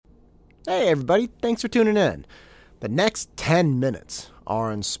Hey everybody, thanks for tuning in. The next 10 minutes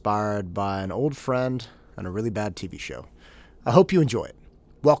are inspired by an old friend and a really bad TV show. I hope you enjoy it.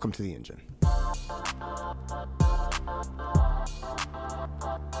 Welcome to The Engine.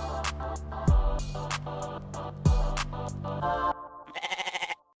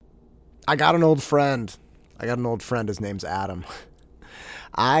 I got an old friend. His name's Adam.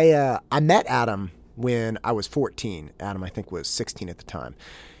 I met Adam when I was 14. Adam, I think, was 16 at the time.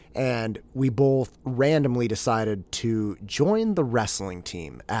 And we both randomly decided to join the wrestling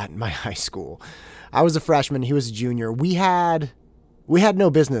team at my high school. I was a freshman, he was a junior. We had no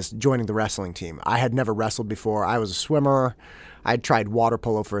business joining the wrestling team. I had never wrestled before. I was a swimmer. I had tried water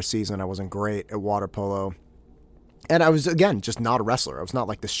polo for a season. I wasn't great at water polo. And I was, again, just not a wrestler. I was not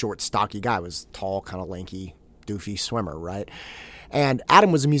like this short, stocky guy. I was tall, kind of lanky, doofy swimmer, right? And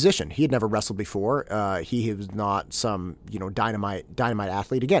Adam was a musician. He had never wrestled before. He was not some, dynamite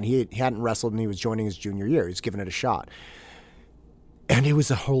athlete. Again, he hadn't wrestled and he was joining his junior year. He was giving it a shot. And it was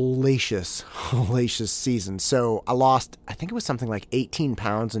a hellacious season. So I lost, I think it was something like 18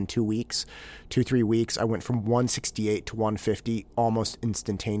 pounds in 3 weeks. I went from 168 to 150 almost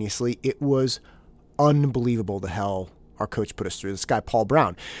instantaneously. It was unbelievable the hell our coach put us through. This guy, Paul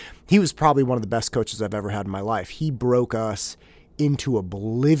Brown, he was probably one of the best coaches I've ever had in my life. He broke us into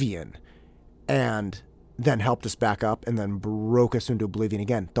oblivion and then helped us back up and then broke us into oblivion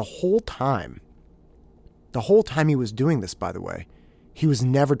again. The whole time he was doing this, by the way, he was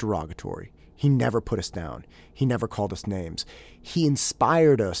never derogatory. He never put us down. He never called us names. He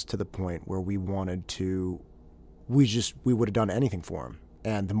inspired us to the point where we would have done anything for him.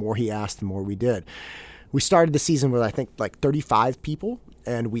 And the more he asked, the more we did. We started the season with, I think, like 35 people,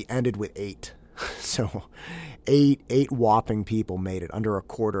 and we ended with 8. So eight whopping people made it, under a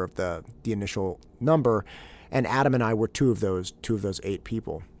quarter of the initial number. And Adam and I were two of those 8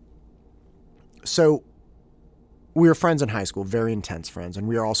 people. So we were friends in high school, very intense friends. And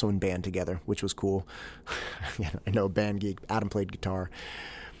we were also in band together, which was cool. I know, band geek. Adam played guitar.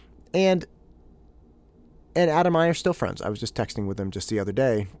 And Adam and I are still friends. I was just texting with him just the other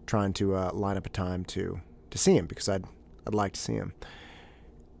day, trying to line up a time to see him, because I'd like to see him.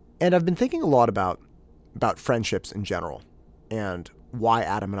 And I've been thinking a lot about friendships in general and why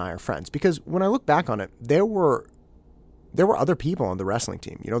Adam and I are friends. Because when I look back on it, there were other people on the wrestling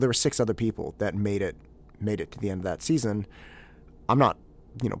team. There were 6 other people that made it to the end of that season. I'm not,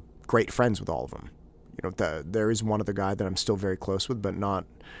 great friends with all of them. There is one other guy that I'm still very close with, but not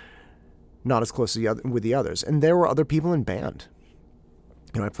as close with the others. And there were other people in band.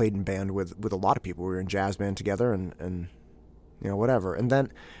 I played in band with a lot of people. We were in jazz band together and whatever. And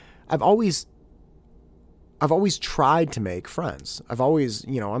then I've always tried to make friends.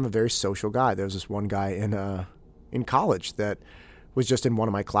 I'm a very social guy. There was this one guy in college that was just in one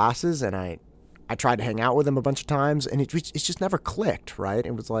of my classes, and I tried to hang out with him a bunch of times, and it's just never clicked, right?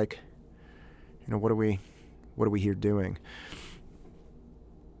 It was like, what are we here doing?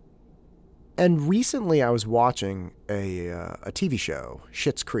 And recently I was watching a TV show,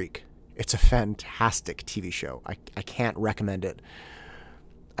 Schitt's Creek. It's a fantastic TV show. I can't recommend it.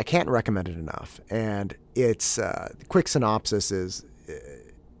 I can't recommend it enough. And it's quick synopsis is,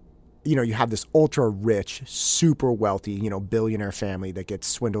 you have this ultra rich, super wealthy, billionaire family that gets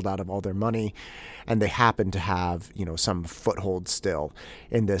swindled out of all their money, and they happen to have, some foothold still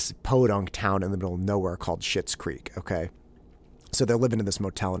in this podunk town in the middle of nowhere called Schitt's Creek. Okay. So they're living in this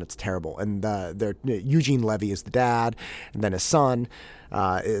motel, and it's terrible. And Eugene Levy is the dad, and then his son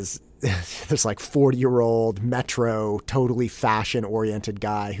is this like 40-year-old metro, totally fashion-oriented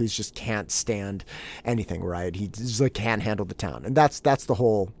guy who's just can't stand anything, right? He just like can't handle the town, and that's the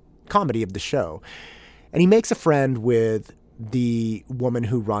whole comedy of the show. And he makes a friend with the woman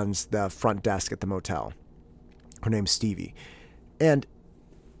who runs the front desk at the motel. Her name's Stevie, and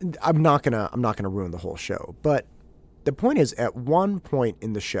I'm not gonna ruin the whole show, but the point is, at one point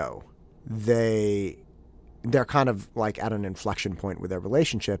in the show, they're kind of like at an inflection point with their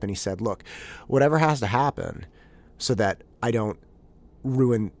relationship. And he said, look, whatever has to happen so that I don't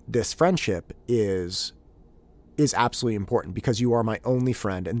ruin this friendship is absolutely important, because you are my only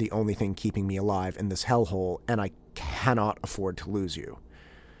friend and the only thing keeping me alive in this hellhole, and I cannot afford to lose you.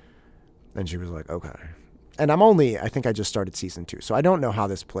 And she was like, okay. And I think I just started season 2, so I don't know how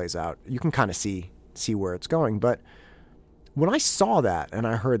this plays out. You can kind of see where it's going. But when I saw that and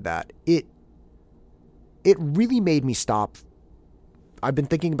I heard that, it really made me stop. I've been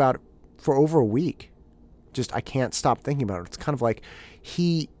thinking about it for over a week. Just, I can't stop thinking about it. It's kind of like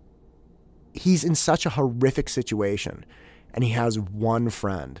he's in such a horrific situation, and he has one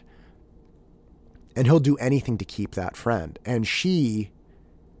friend, and he'll do anything to keep that friend. And she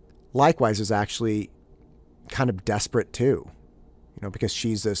likewise is actually kind of desperate too, because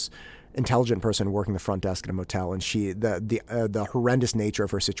she's this intelligent person working the front desk at a motel, and the horrendous nature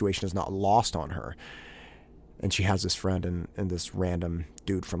of her situation is not lost on her. And she has this friend and this random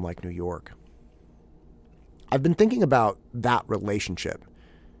dude from like New York. I've been thinking about that relationship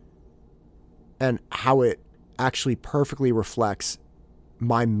and how it actually perfectly reflects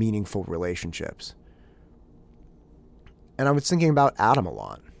my meaningful relationships. And I was thinking about Adam a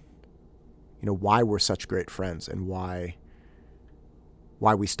lot. Why we're such great friends, and why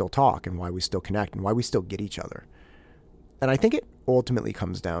we still talk, and why we still connect, and why we still get each other. And I think it ultimately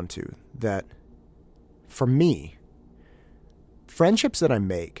comes down to that, for me, friendships that I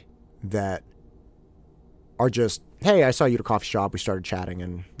make that are just, hey, I saw you at a coffee shop, we started chatting,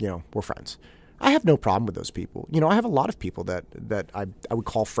 and, we're friends. I have no problem with those people. I have a lot of people that I would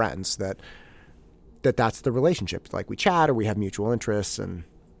call friends that's the relationship. Like, we chat, or we have mutual interests, and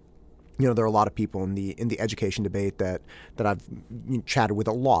there are a lot of people in the education debate that I've chatted with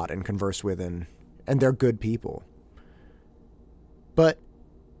a lot and conversed with, and they're good people. But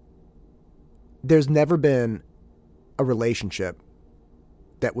there's never been a relationship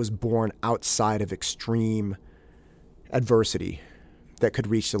that was born outside of extreme adversity that could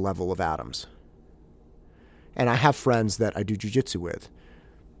reach the level of Adam's. And I have friends that I do jiu-jitsu with.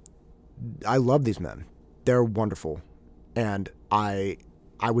 I love these men. They're wonderful. And I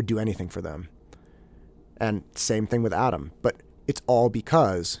would do anything for them. And same thing with Adam. But it's all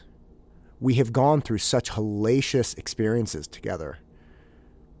because we have gone through such hellacious experiences together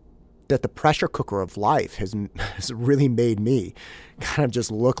that the pressure cooker of life has really made me kind of just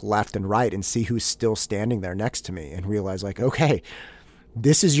look left and right and see who's still standing there next to me and realize, like, okay,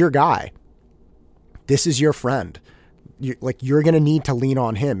 this is your guy. This is your friend. You're going to need to lean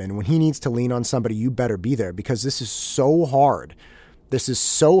on him. And when he needs to lean on somebody, you better be there, because this is so hard. This is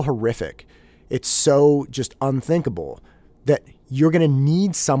so horrific. It's so just unthinkable that you're going to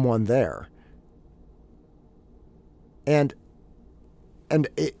need someone there. And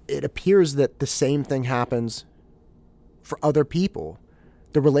it appears that the same thing happens for other people.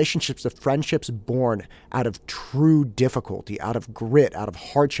 The relationships, the friendships born out of true difficulty, out of grit, out of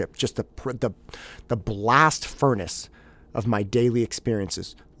hardship, just the blast furnace of my daily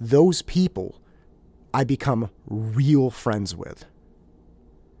experiences. Those people I become real friends with.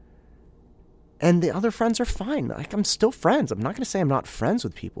 And the other friends are fine. Like, I'm still friends. I'm not going to say I'm not friends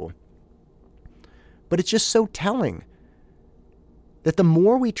with people. But it's just so telling that the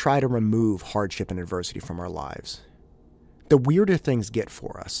more we try to remove hardship and adversity from our lives, the weirder things get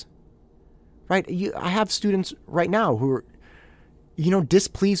for us, right? I have students right now who are,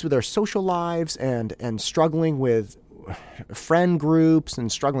 displeased with their social lives and struggling with friend groups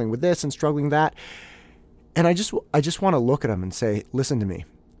and struggling with this and struggling that. And I just want to look at them and say, listen to me.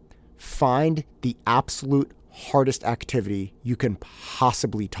 Find the absolute hardest activity you can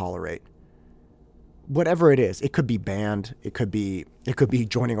possibly tolerate. Whatever it is, it could be band, it could be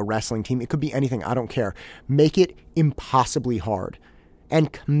joining a wrestling team, it could be anything, I don't care. Make it impossibly hard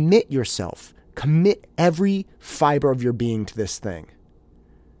and commit yourself. Commit every fiber of your being to this thing.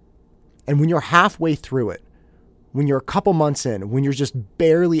 And when you're halfway through it, when you're a couple months in, when you're just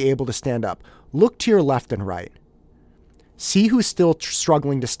barely able to stand up, look to your left and right. See who's still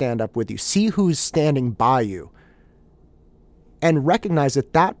struggling to stand up with you. See who's standing by you. And recognize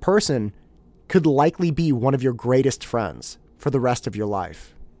that that person could likely be one of your greatest friends for the rest of your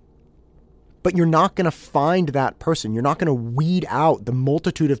life. But you're not going to find that person. You're not going to weed out the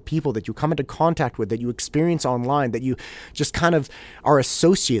multitude of people that you come into contact with, that you experience online, that you just kind of are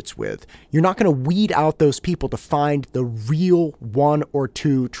associates with. You're not going to weed out those people to find the real one or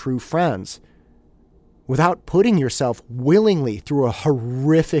two true friends without putting yourself willingly through a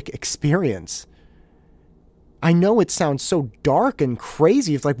horrific experience. I know it sounds so dark and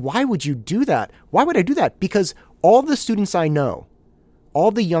crazy. It's like, why would you do that? Why would I do that? Because all the students I know,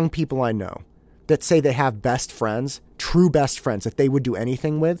 all the young people I know that say they have best friends, true best friends that they would do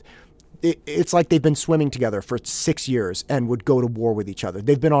anything with, it's like they've been swimming together for 6 years and would go to war with each other.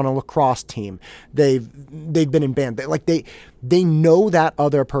 They've been on a lacrosse team. They've been in band. They know that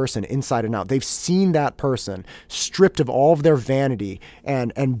other person inside and out. They've seen that person stripped of all of their vanity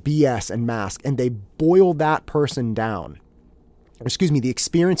and BS and mask, and they boil that person down. The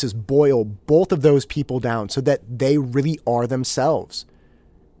experiences boil both of those people down so that they really are themselves.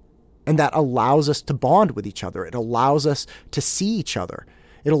 And that allows us to bond with each other. It allows us to see each other.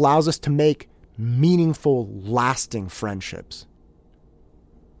 It allows us to make meaningful, lasting friendships.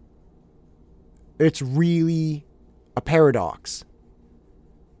 It's really a paradox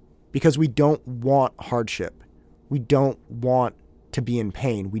because we don't want hardship. We don't want to be in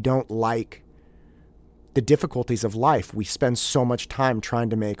pain. We don't like the difficulties of life. We spend so much time trying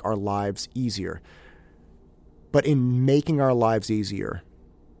to make our lives easier. But in making our lives easier,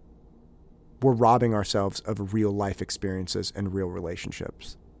 we're robbing ourselves of real life experiences and real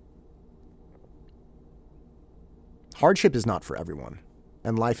relationships. Hardship is not for everyone,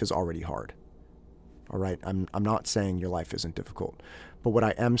 and life is already hard. All right? I'm not saying your life isn't difficult, but what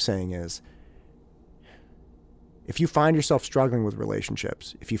I am saying is, if you find yourself struggling with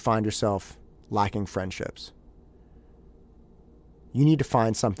relationships, if you find yourself lacking friendships, you need to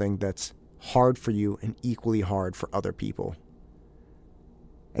find something that's hard for you and equally hard for other people.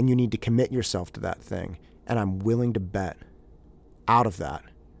 And you need to commit yourself to that thing. And I'm willing to bet out of that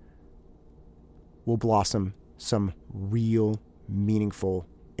will blossom some real, meaningful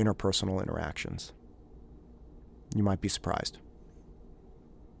interpersonal interactions. You might be surprised.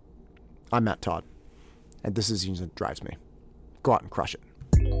 I'm Matt Todd, and this is That Drives Me. Go out and crush it.